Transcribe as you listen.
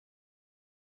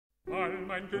All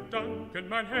mein Gedanken,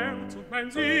 mein Herz und mein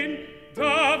Sinn,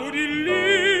 da wo die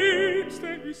Liebste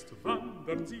ist,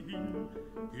 wandern sie hin.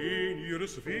 Gehen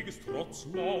ihres Weges trotz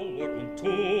Mauer und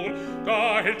Tor,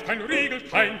 da hält kein Riegel,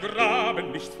 kein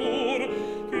Graben nicht vor.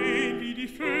 Gehen wie die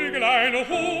Vögelein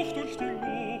hoch durch die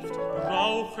Luft,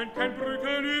 brauchen kein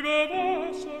Brücken über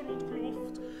Wasser und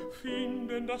Kluft.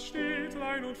 Finden das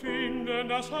Städtlein und finden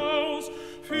das Haus,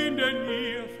 finden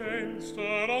ihr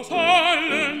Fenster aus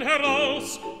allen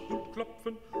heraus und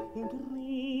klopfen und rufen.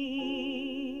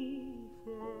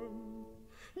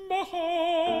 Mach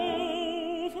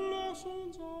auf, lass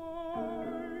uns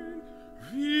ein,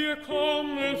 wir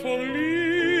kommen vom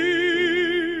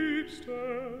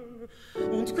Liebsten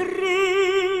und grüßen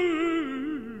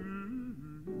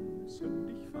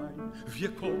dich fein. Wir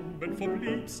kommen vom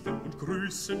Liebsten und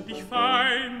grüßen dich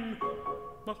fein.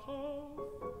 Mach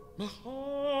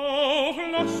auf,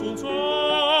 lass uns ein.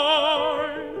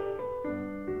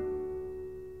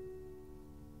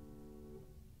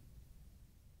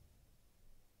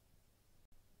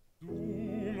 Du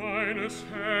meines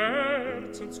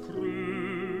Herzens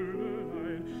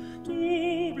Krönlein,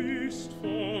 du bist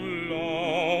von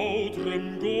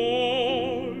lautrem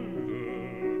Golde.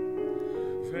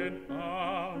 Wenn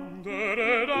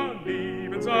andere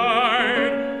daneben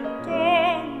sein,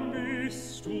 dann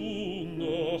bist du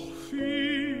noch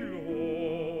viel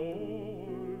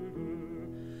holde.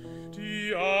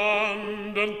 Die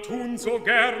andern tun so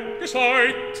gern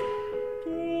gescheut,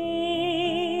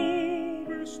 du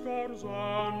bist gar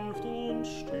sanft und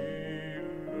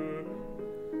still,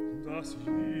 dass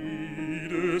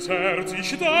jedes Herz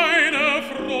sich deiner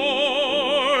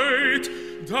freut.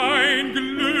 Dein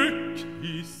Glück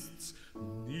ist's,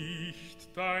 nicht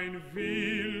dein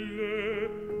Wille.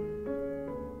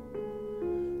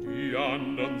 Die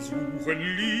andern suchen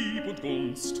Lieb und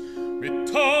Gunst mit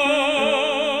 1000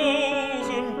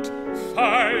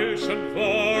 falschen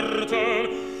Worten.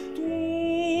 Du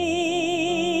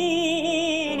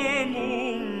ohne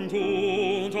Mund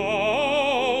und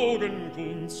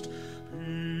Augengunst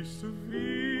bist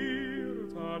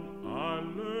wert an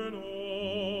allen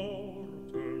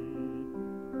Orten.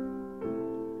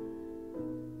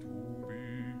 Du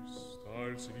bist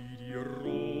als wie die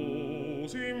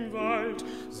Rose im Wald,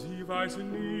 sie weiß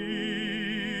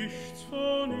nichts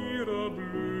von ihrer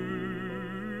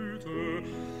Blüte,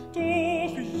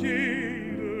 doch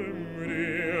jedem,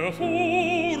 der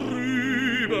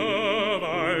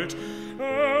vorüberweilt,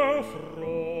 erfreut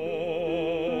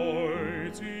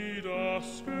sie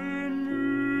das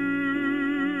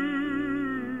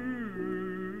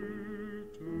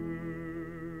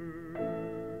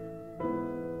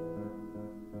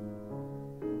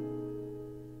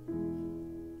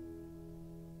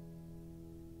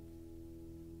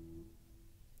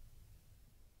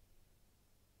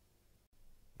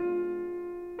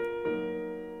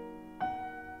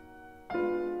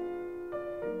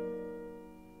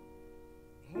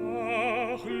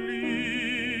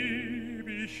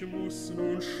ich muss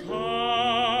nun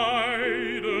scheiden,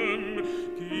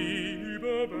 geh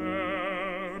über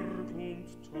Berg und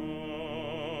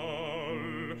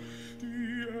Tal.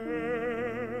 Die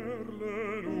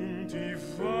Erlen und die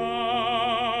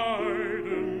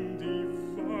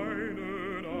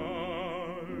weinen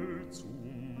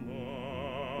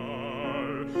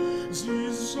allzumal. Sie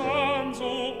sahen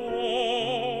so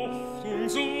oft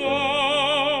uns wandern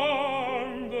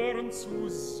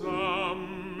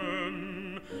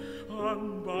zusammen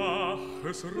an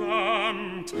Baches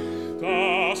Rand,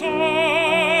 das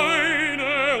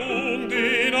eine um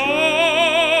den anderen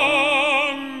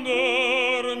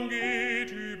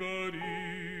geht über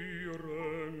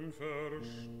ihren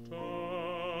Verstand.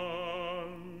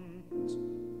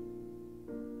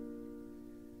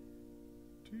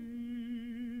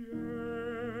 Die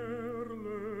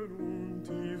Erlen und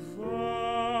die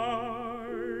Weiden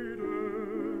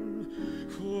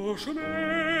vor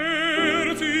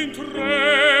Schmerz in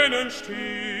Tränen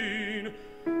stehen.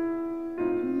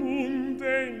 Nun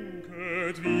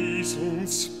denket, wie's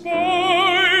uns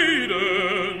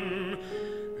beiden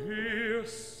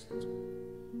erst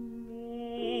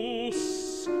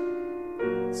muss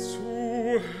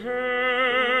zu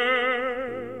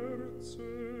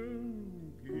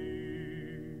Herzen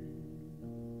gehen.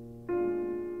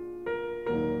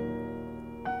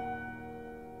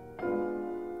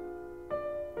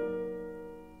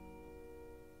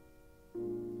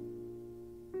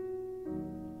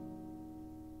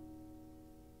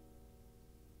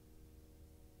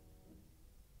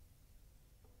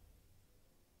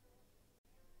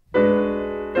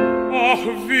 Ach,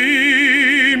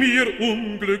 weh mir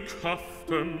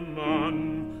unglückhaftem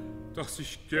Mann, dass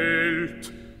ich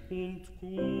Geld und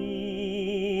Gut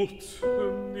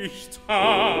Mut nicht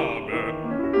habe.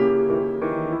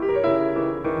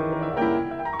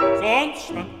 Sonst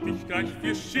stand ich gleich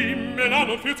für Schimmel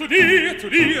an und für zu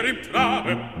dir im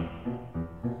Trabe.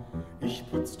 Ich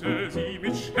putzte sie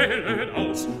mit Schellen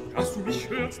aus, dass du mich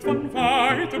hörst von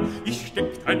Weitem. Ich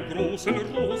steckt einen großen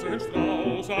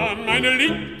Rosenstrauß an meine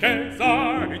linke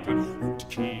Seite und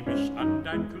käm ich an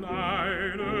dein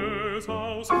kleines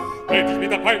Haus, hätt ich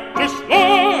mit der Peitsche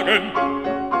schlagen.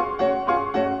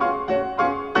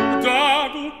 Da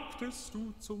gucktest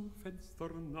du zum Fenster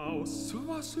hinaus.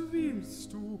 Was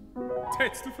willst du?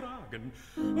 Tätst du fragen,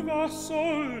 was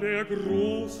soll der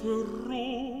große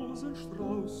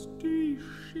Rosenstrauß, die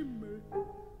Schimmel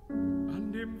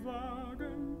an dem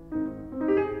Wagen?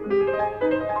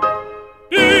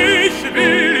 Ich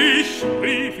will, ich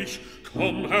rief ich,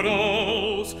 komm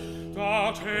heraus,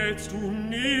 da tätst du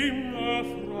nimmer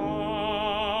fragen.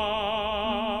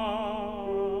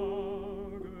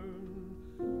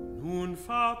 Nun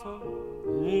Vater,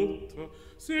 Mutter,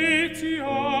 seht sie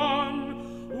an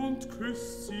und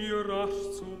küsst sie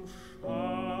rasch zum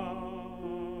Scheiden.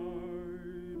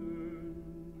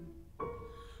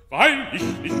 Weil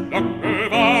ich nicht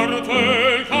lange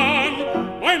warten kann,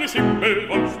 meine Schimmel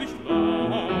wollt's nicht leiden.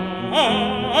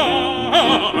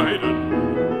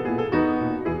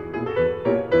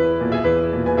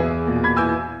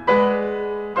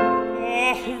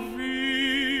 Ach,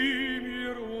 wie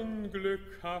mir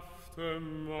unglückhafte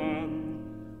Mann,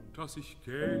 dass ich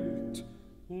Geld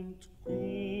und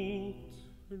Gut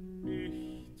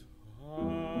nicht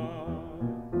hab.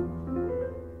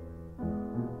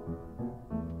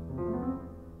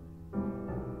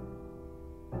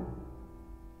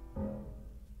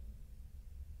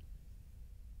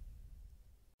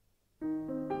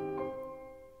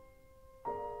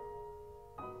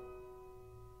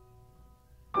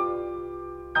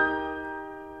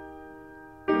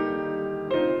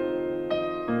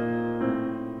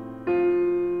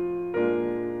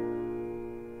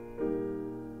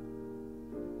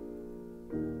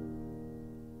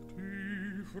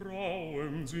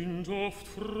 Sind oft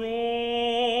fromm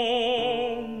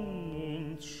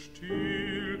und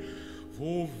still,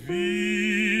 wo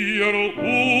wir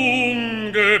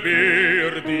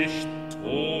ungebärdig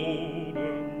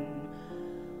toben.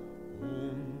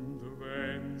 Und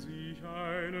wenn sich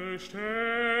eine stärken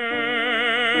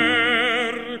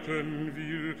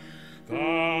will,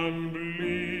 dann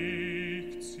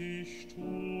blickt sie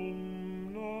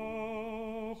stumm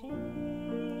nach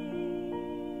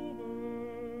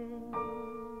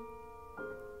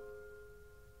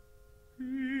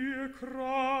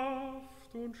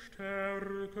Kraft und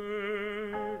Stärke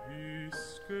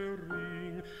ist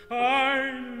gering,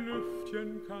 ein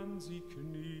Lüftchen kann sie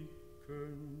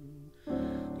knicken,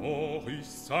 doch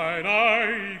ist sein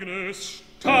eigenes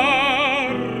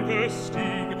starkes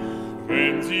Ding,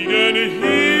 wenn sie gen Himmel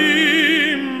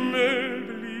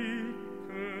blicken.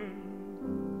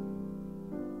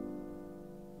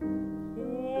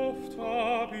 Oft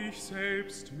hab ich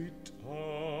selbst mit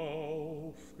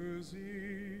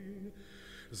aufgesehen,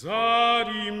 sah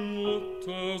die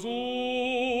Mutter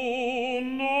so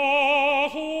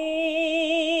nach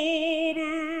oben.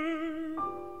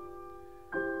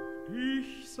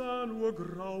 Ich sah nur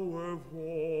graue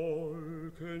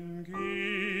Wolken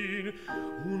gehen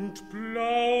und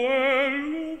blaue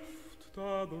Luft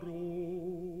da droben.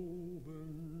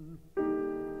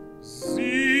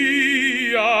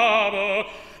 Sie aber,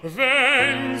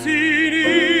 wenn sie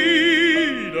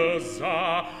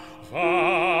niedersah,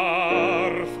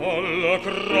 war voller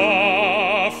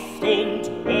Kraft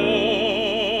und offen.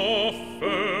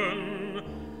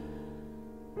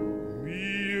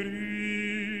 Mir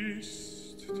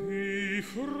ist die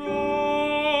Frauen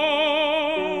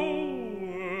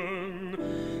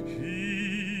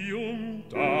hier und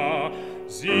da,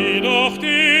 sie noch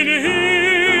den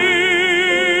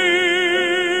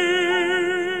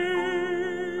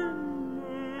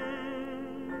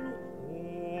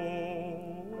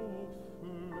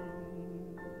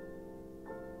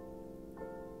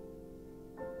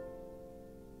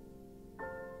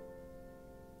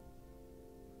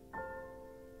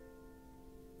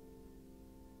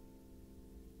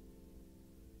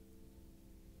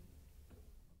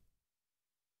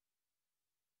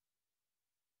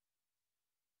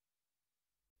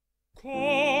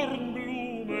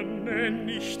Kornblumen nenn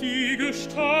ich die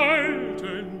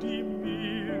Gestalten, die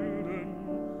milden,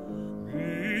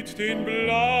 mit den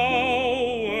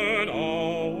blauen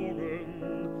Augen,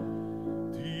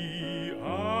 die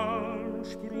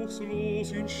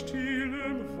anspruchslos in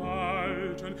stillem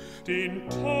walten, den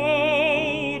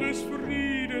Tau des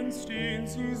Friedens, den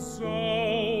sie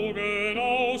saugen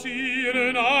aus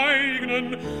ihren Augen.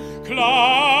 reinen,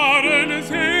 klaren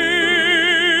Seelen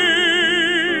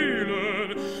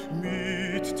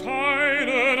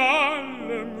mitteilen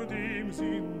allem, dem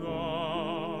sie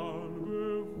nahen,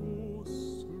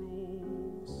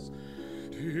 bewusstlos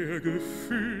der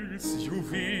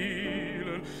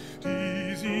Gefühlsjuwelen,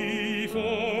 die sie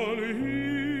von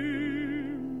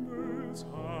Himmels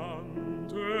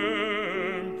Hand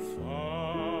empfangen.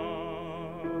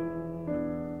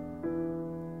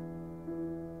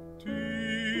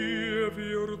 Dir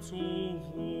wird so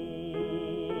wohl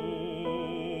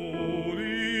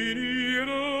in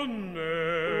ihrer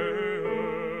Nähe,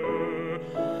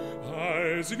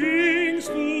 als gingst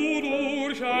du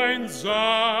durch ein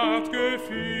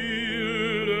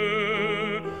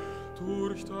Saatgefilde,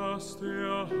 durch das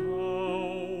der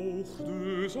Hauch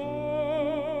des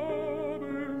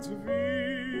Abends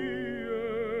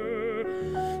wehe,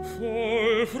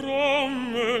 voll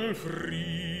frommen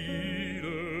Friedens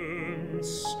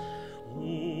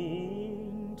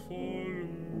und voll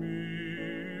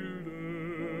Milde,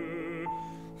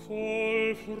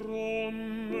 voll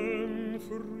frommen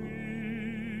Friedens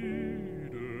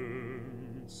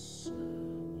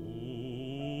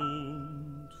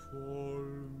und voll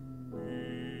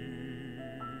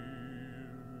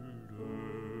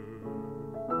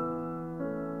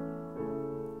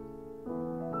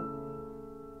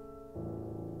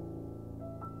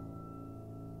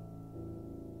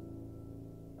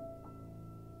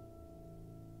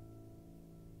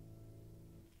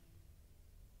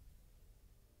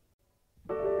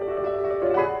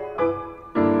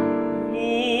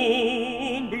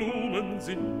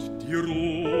sind die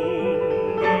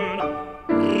runden,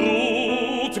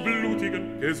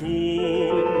 rotblutigen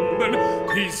Gesunden,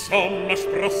 die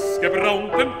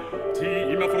sommersprossgebraunten,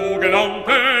 die immer froh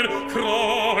gelaunten,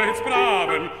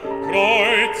 kreuzbraven,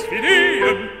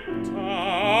 kreuzfidelen,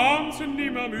 tanzen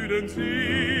nimmermüden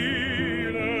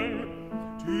Seelen,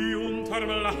 die unterm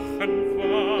Lachen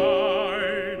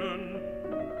weinen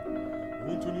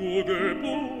und nur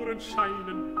geboren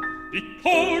scheinen, die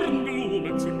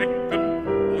Kornblumen zu necken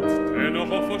und dennoch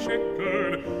auch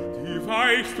verschenken die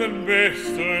weichsten,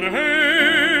 besten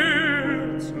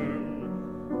Herzen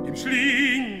im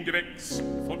Schlinggewächs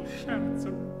von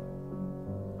Scherzen,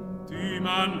 die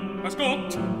man als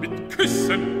Gott mit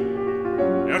Küssen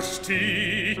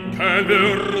ersticken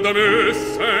würde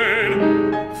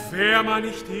müssen. Wär man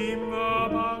nicht immer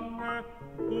bange,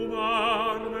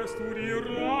 umarmest du die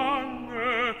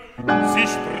Range, sie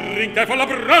springt ein voller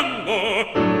Brande,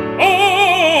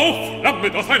 oh,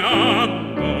 flammet auseinander.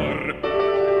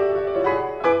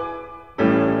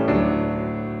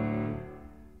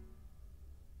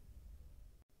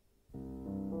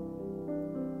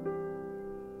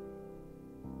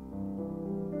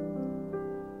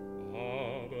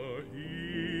 Aber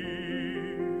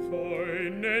Hiefei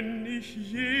nenn ich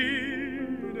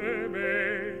jede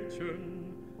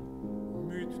Mädchen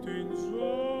mit den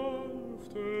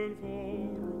sanften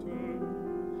Worten,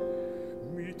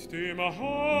 mit dem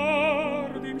Haar,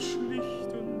 dem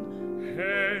schlichten,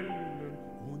 hellen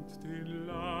und den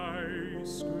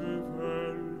leis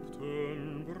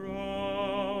gewölbten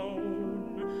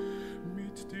Brauen,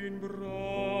 mit den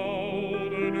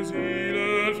braunen,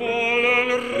 seelenvollen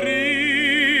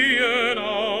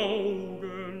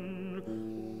Rienaugen,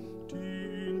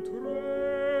 die in Tränen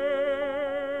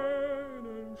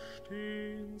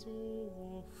stehen so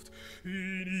oft,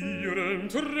 in ihren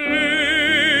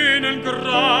Tränen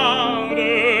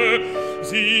gerade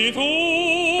sind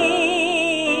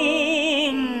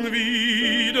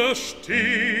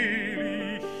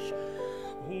unwiderstehlich,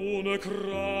 ohne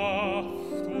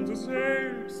Kraft und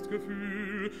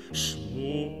Selbstgefühl,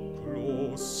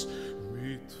 schmucklos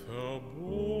mit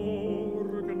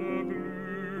verborgener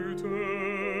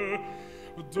Blüte,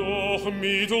 doch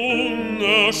mit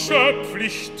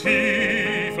unerschöpflich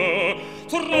tiefer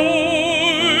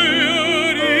Treue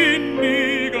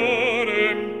inniger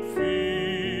Empfindung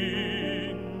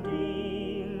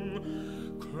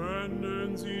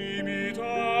können sie mit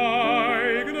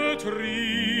eigener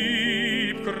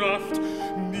Triebkraft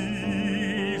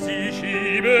nie sich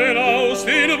heben aus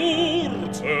den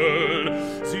Wurzeln,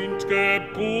 sind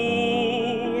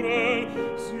geboren,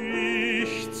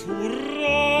 sich zu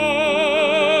ranken,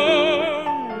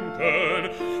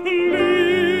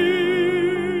 liebend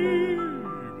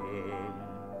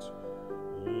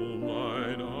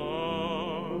umeinander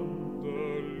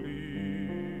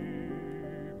lieben.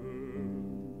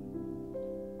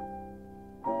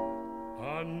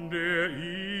 An der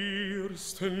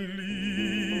ersten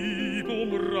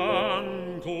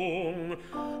Liebumrankung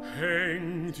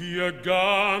hängt ihr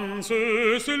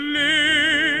ganzes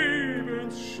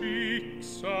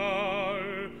Lebensschicksal.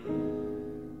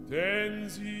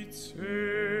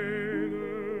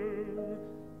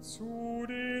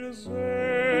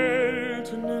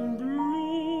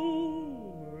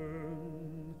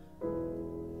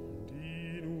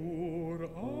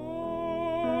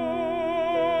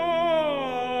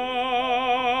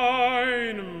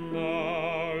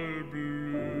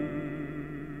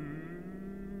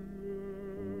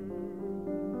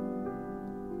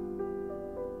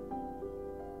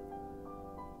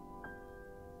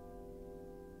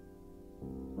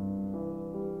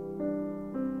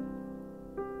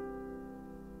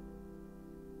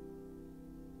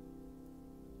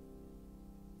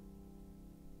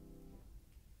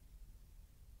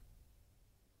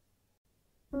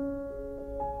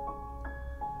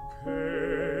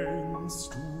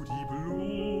 kennst du die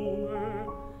Blume,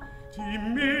 die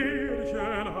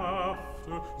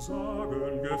märchenhafte,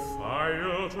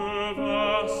 sagengefeierte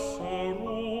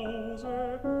Wasserrose?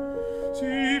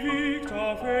 Sie wiegt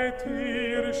auf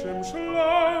ätherischem,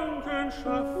 schlanken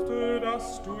Schafte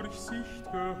das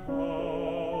durchsichtige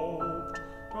Haupt,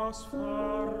 das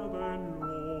farbenlose.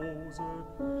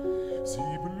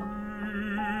 Sie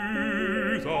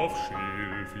blüht auf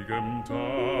schilfigem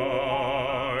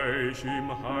Teich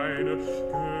im Haine,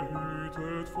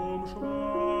 gehütet vom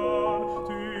Schwan,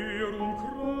 der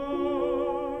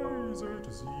umkreiset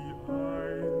sie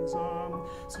einsam.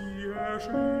 Sie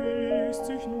erschließt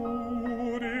sich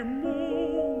nur dem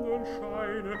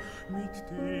Mondenscheine, mit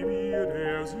dem ihr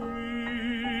der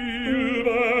silberne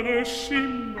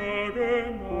Schimmer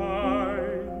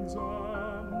gemeinsam.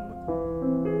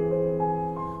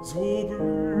 So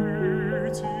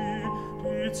blüht sie,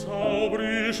 die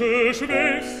zaubrische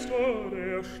Schwester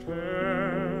der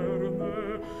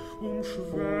Sterne,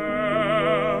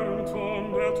 umschwärmt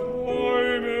von der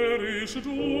träumerisch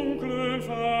dunklen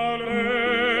Verläne,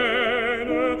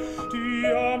 die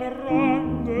am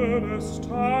Rande des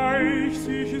Teichs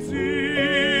sich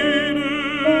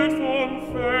sehnet von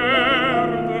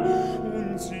Ferne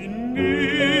und sie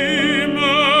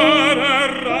nimmer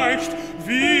erreicht,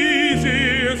 wie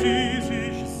sehr sie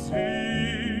sich sehnet.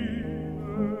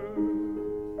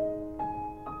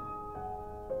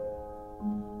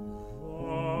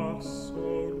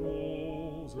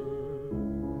 Wasserrose,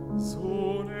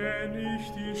 so nenn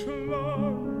ich die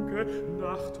schlanke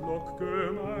Nachtlock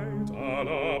gemeint,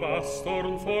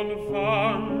 Alabastern von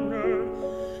Wangen,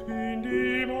 in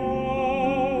dem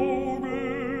Auge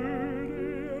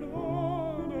der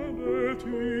ahnende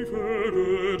tiefe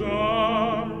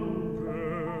Gedanke,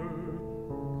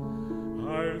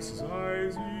 als sei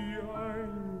sie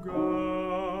ein Geist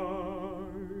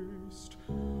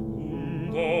und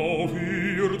auf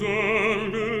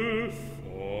Erden gefangen.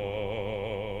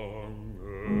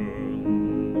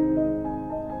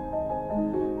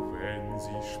 Wenn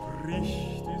sie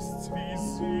spricht, ist's wie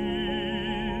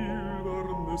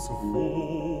silbernes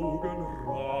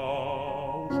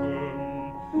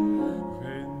Wogenrauschen.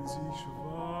 Wenn sie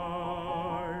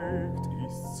schweigt,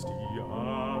 ist's die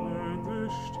ahnende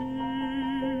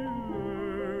Stille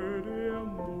der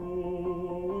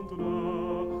Mondnacht.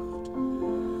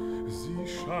 Sie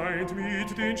scheint mit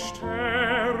den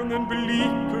Sternen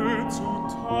Blicke zu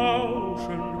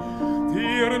tauschen,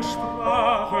 deren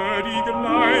Sprache die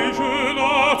gleiche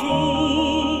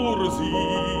Natur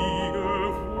sie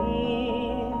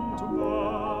gewohnt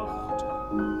macht.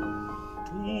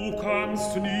 Du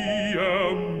kannst nie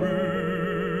ermüden,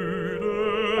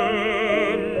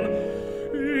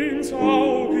 ins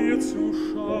Auge ihr zu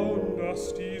schauen,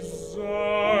 dass die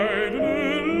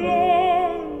seine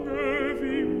lange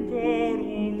Wimpern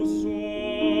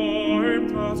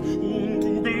umsäumt hat, und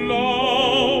du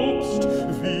glaubst,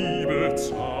 wie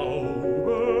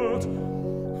bezaubert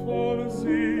von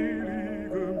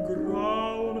seligem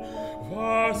Grauen,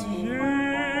 was je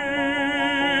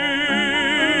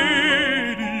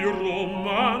die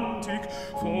Romantik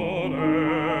von